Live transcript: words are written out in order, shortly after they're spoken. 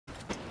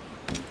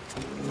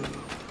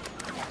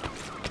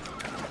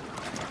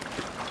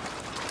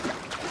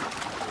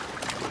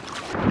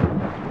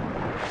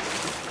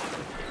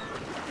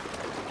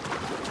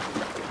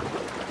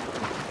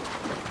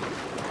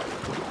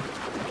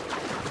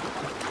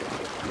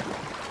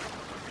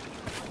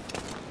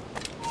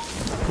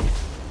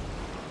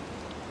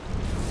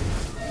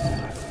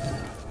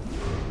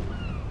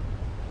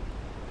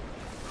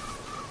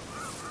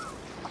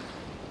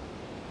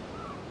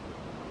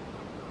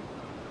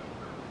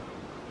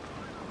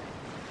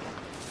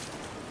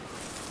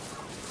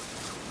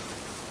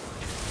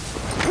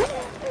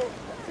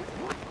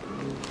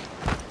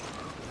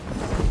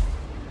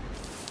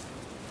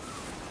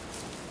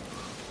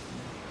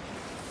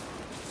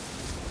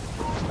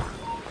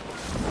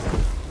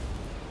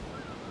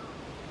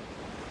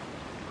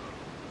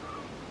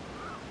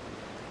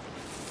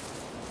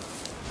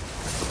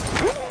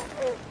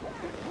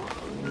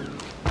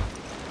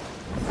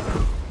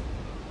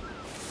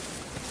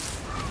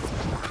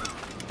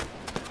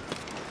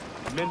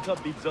Mentor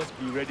bids us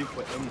be ready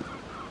for anything.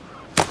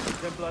 The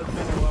Templars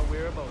may know our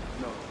whereabouts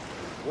now.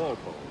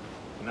 Walpole,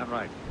 isn't that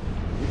right?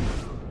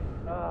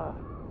 Ah,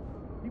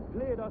 he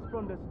played us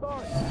from the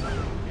start.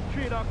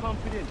 Betrayed our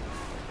confidence.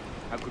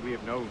 How could we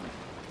have known,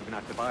 even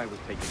after Tobias was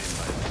taken in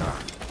by the Scar?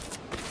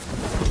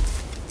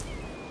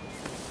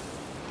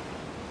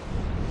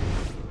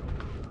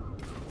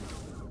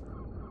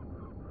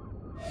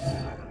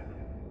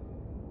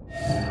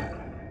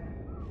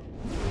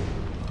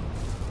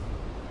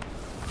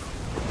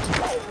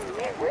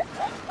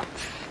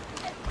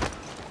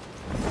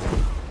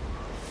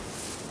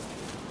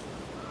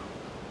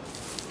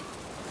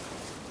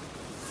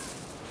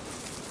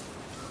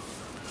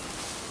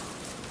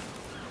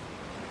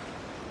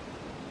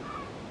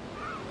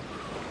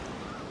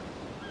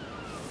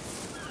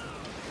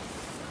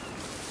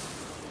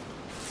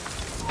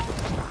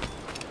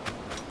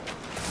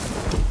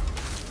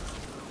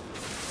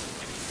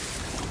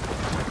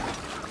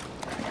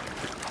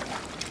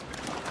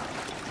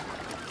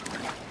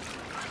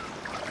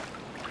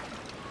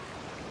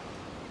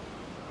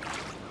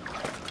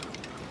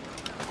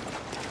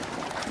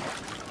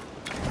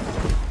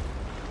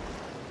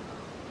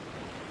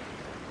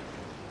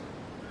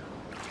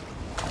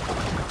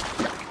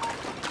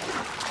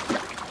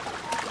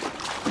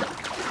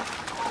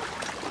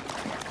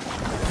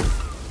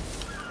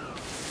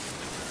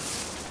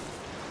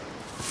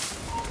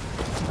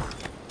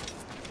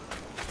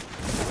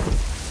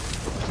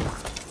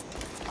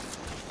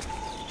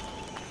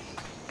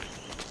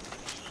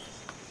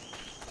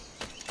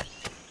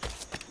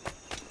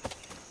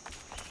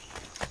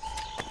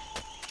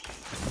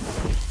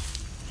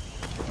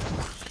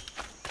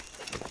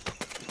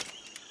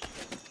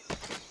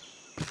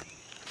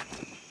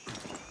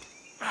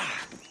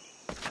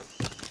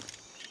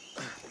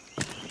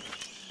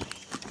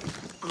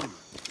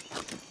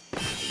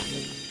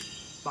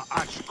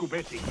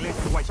 Kubeti, let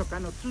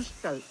Waisokano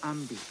Tuskal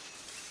Ambi.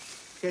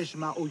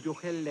 Keshma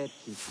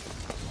Uyuheleti.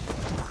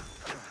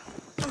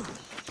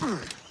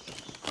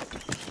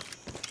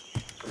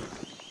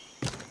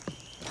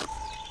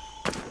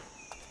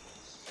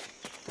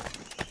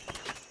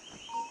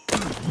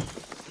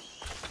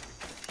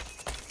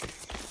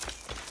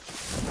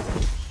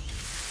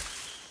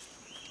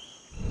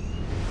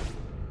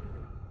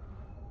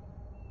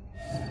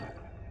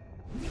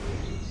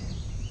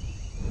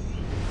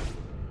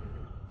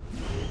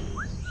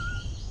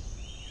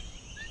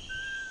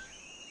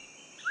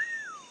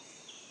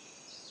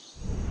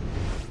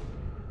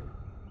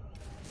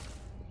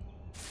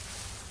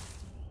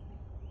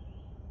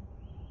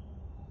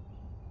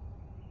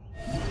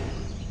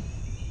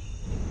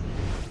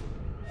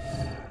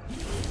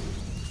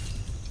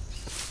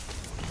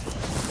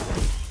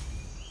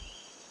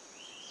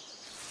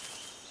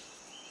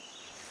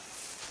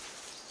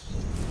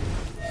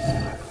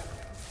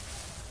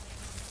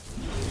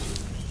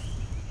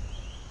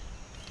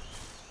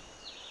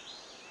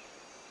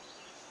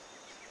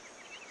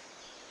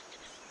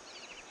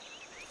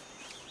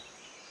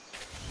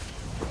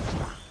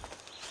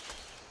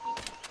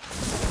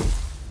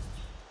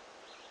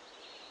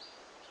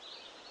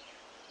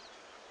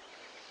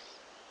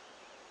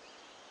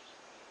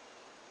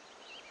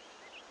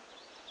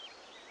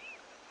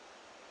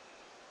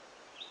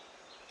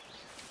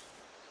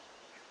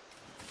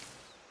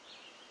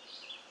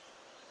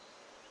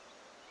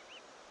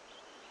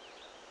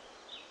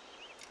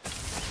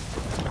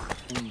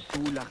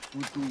 Kuntula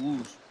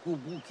kutuus,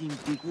 kubukin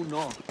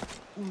tikuno,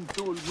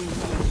 kuntol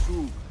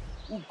winisu,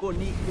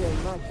 ukonike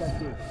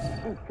machate,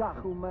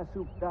 ukaju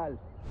masuktal,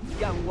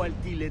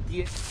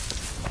 yangualtiletie.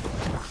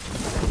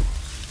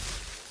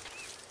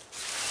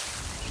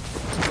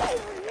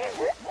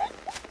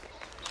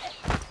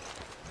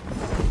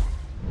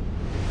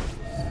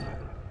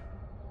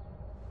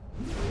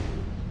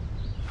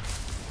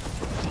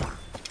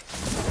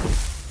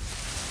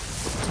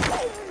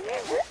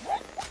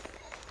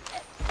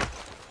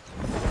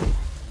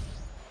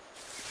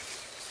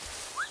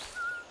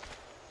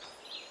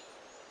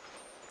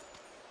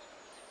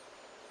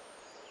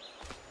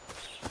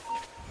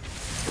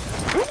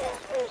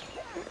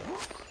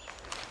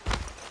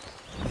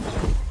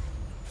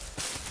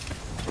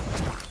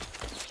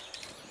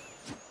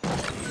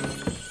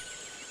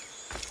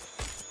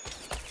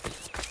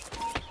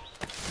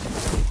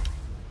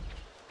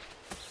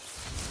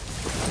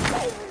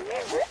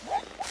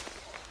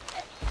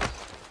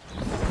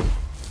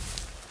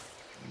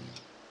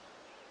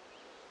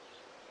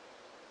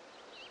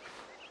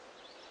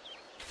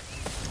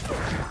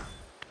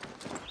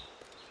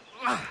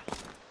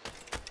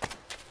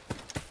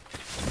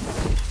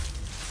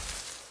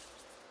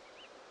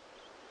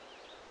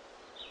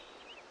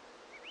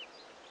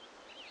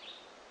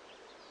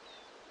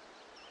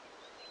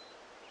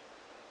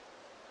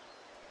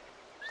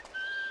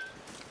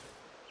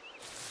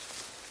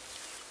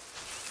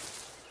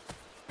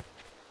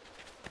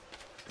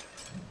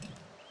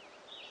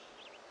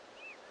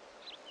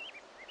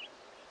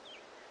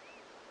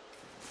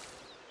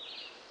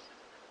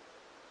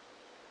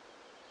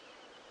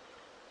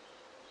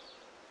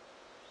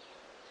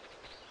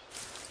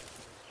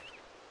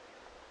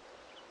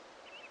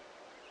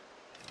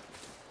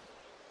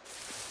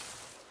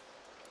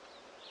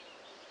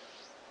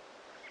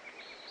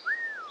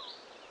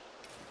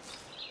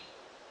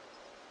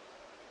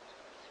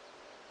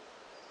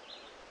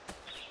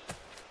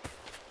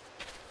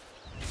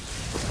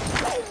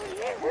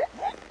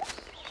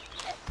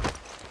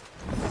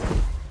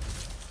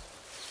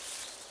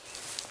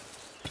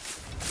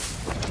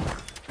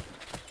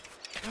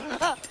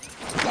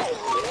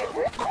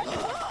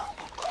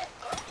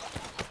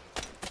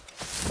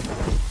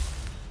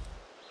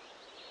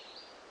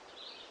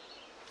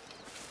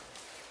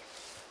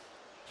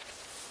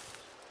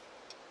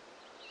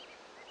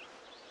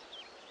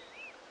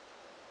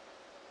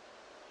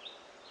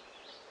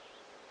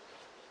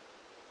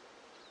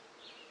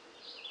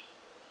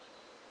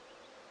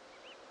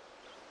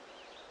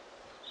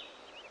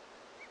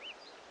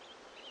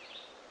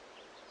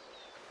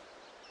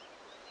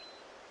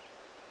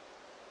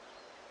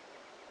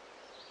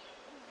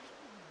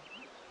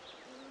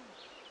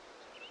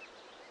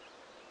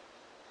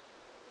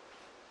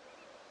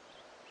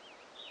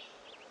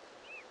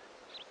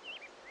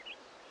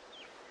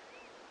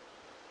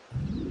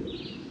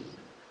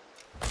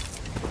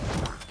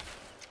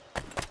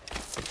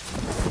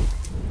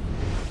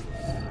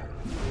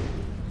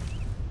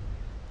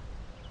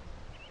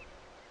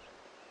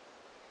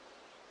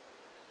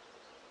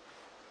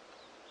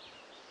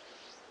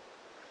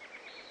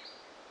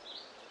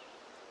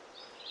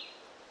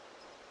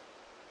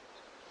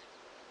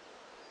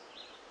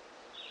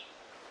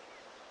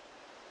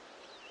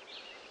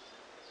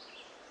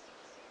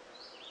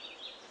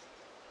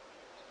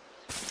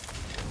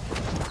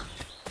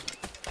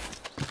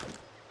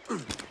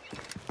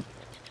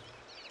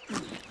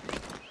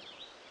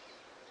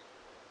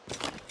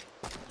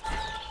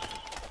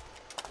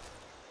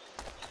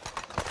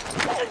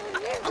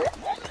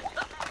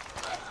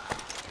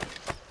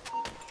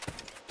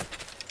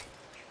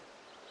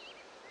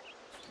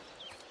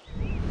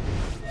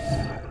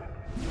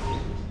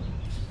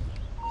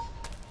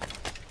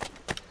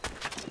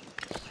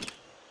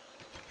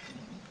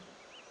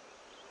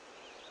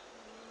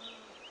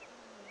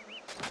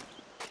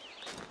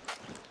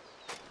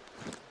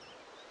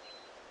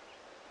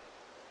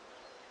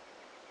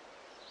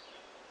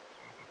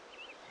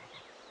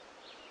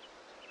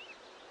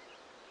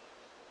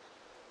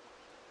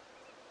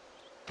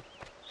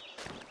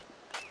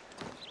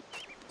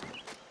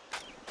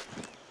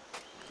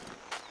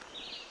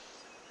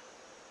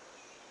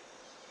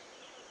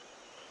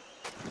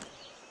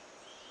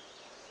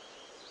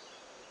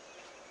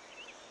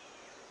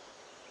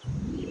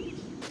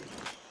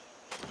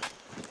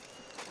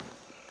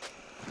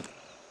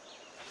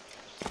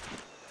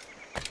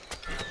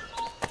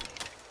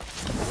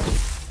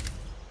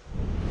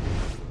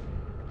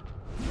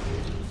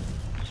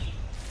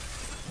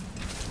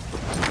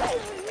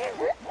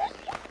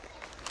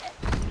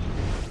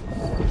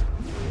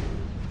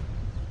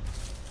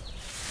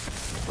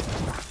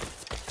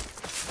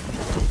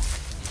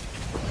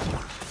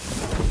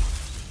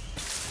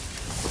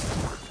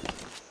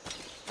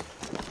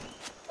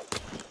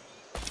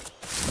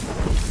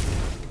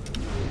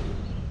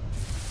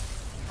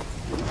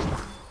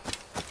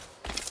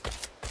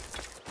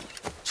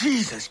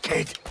 Jesus,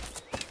 kid!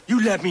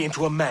 You led me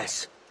into a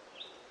mess.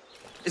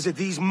 Is it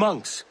these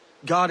monks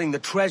guarding the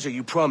treasure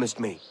you promised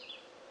me?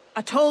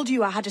 I told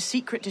you I had a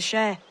secret to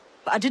share,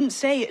 but I didn't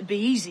say it'd be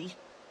easy.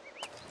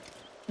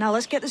 Now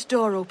let's get this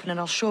door open and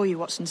I'll show you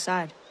what's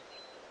inside.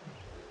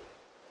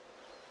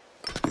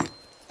 We're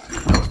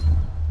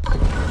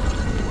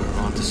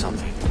onto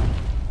something.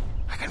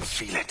 I can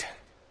feel it.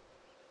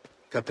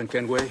 Captain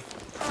Kenway?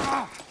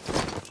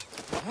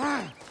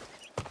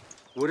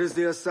 Where is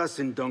the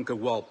assassin,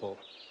 Duncan Walpole?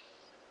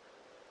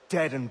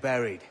 Dead and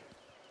buried.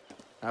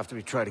 After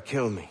he tried to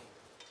kill me.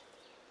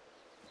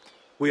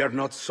 We are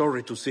not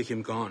sorry to see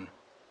him gone,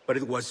 but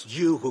it was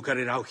you who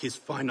carried out his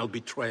final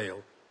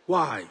betrayal.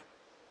 Why?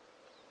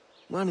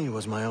 Money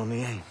was my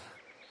only aim.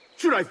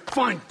 Should I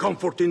find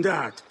comfort in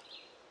that?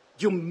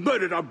 You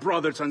murdered our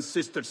brothers and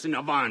sisters in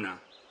Havana.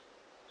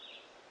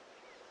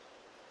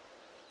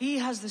 He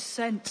has the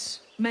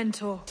sense,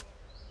 Mentor.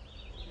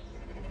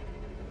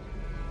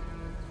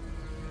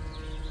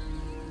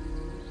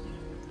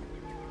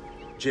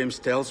 James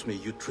tells me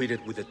you treated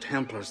with the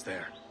Templars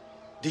there.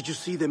 Did you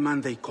see the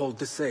man they called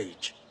the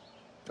Sage?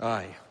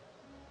 Aye.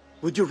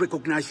 Would you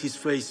recognize his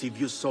face if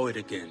you saw it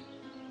again?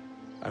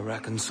 I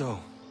reckon so.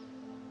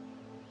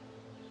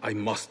 I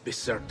must be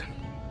certain.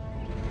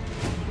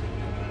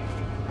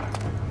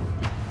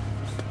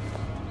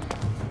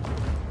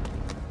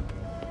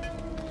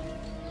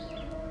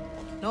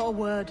 Not a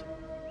word.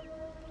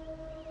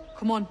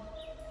 Come on.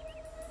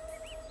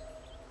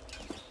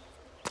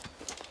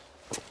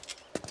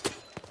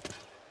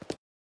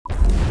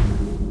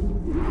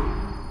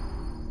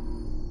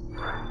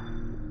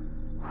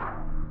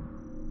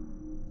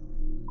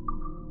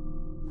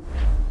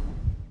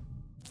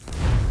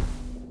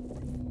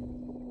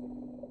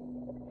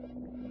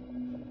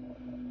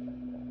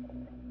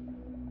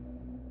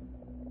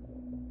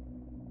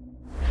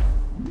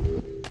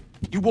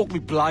 You walked me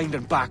blind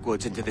and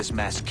backwards into this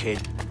mess,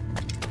 kid.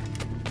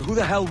 Who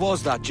the hell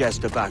was that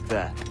jester back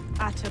there?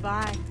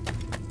 Atabai,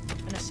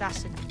 an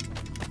assassin,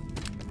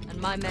 and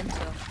my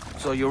mentor.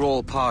 So you're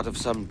all part of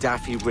some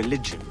daffy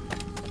religion?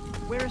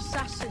 We're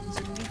assassins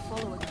and we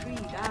follow a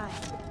creed, aye.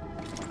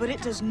 But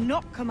it does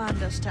not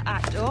command us to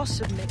act or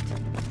submit,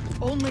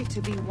 only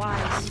to be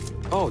wise.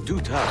 Oh, do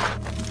tell.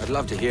 I'd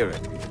love to hear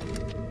it.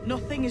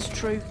 Nothing is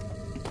true.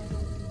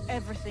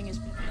 Everything is...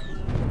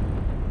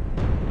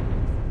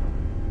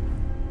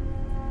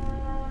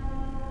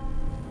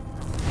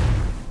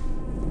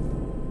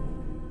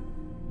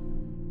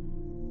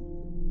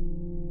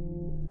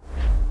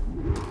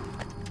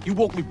 You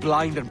walked me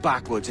blind and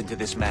backwards into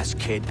this mess,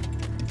 kid.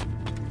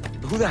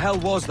 Who the hell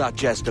was that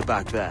jester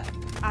back there?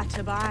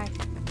 Atabai,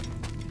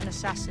 an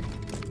assassin,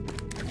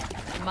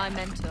 and my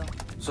mentor.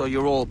 So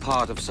you're all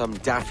part of some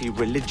daffy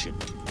religion?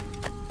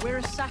 We're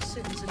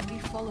assassins and we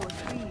follow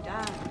a creed,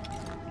 aye.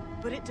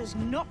 But it does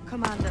not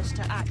command us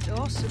to act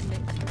or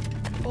submit,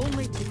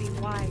 only to be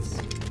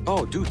wise.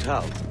 Oh, do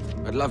tell.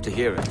 I'd love to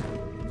hear it.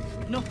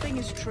 Nothing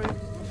is true.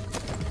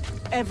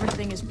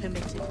 Everything is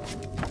permitted.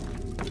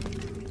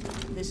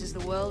 This is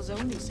the world's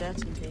only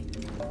certainty.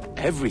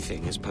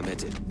 Everything is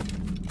permitted.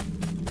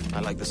 I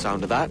like the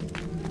sound of that.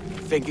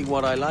 Thinking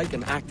what I like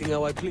and acting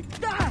how I please.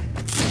 Ah!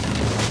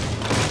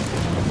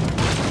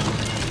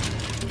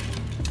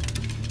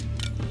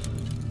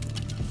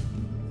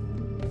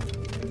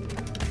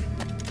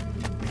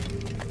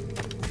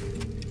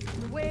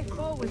 The way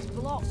forward's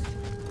blocked.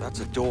 That's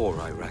a door,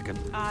 I reckon.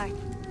 Aye.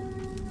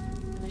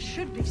 There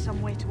should be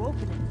some way to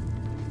open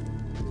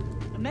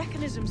it. A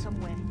mechanism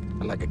somewhere.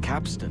 Like a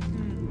capstan.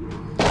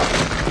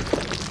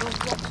 Those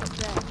blocks up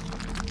there.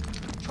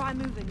 Try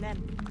moving them.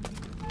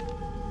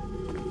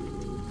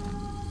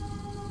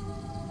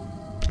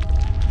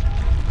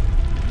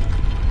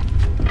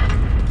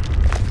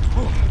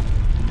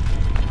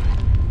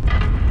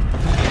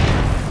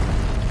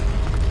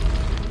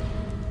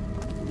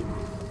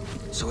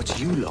 So it's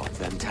you lot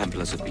them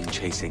Templars have been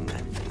chasing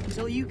then?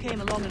 Until you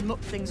came along and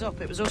mucked things up,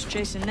 it was us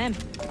chasing them.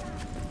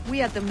 We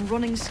had them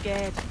running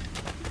scared.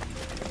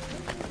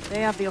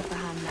 They have the upper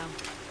hand now.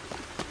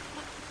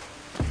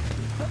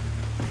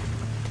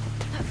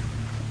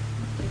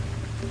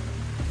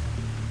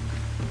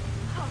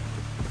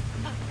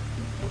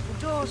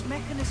 The door's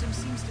mechanism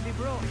seems to be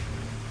broke.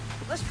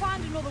 Let's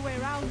find another way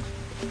around.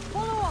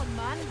 Follow on,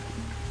 man.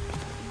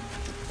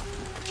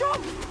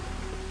 Jump!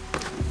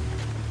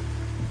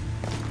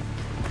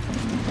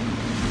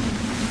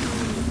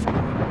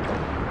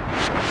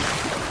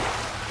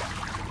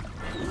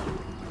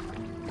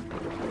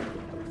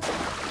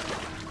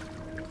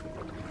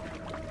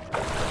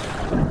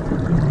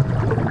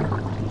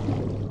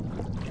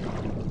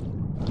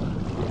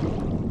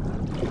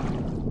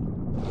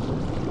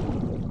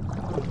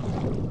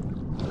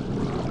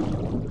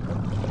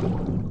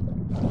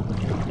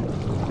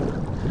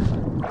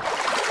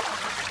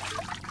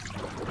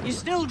 You're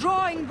still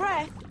drawing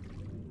breath?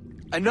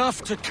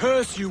 Enough to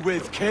curse you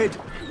with, kid!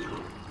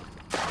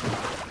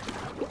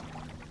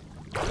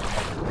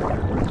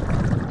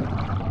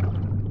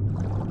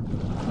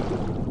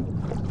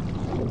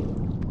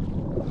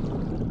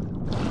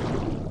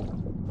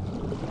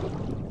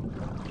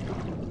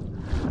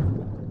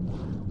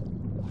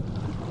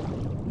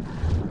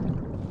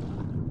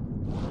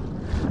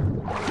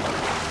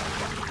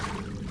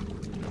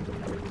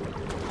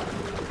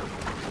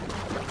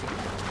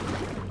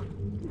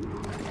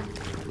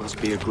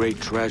 must be a great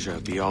treasure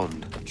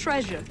beyond.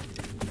 Treasure?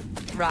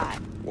 Right.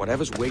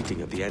 Whatever's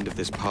waiting at the end of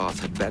this path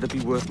had better be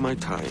worth my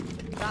time.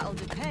 That'll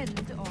depend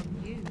on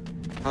you.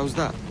 How's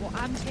that? What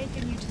I'm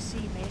taking you to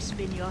see may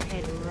spin your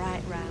head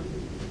right round.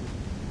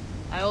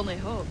 I only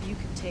hope you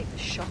can take the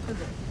shock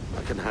of it.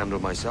 I can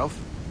handle myself.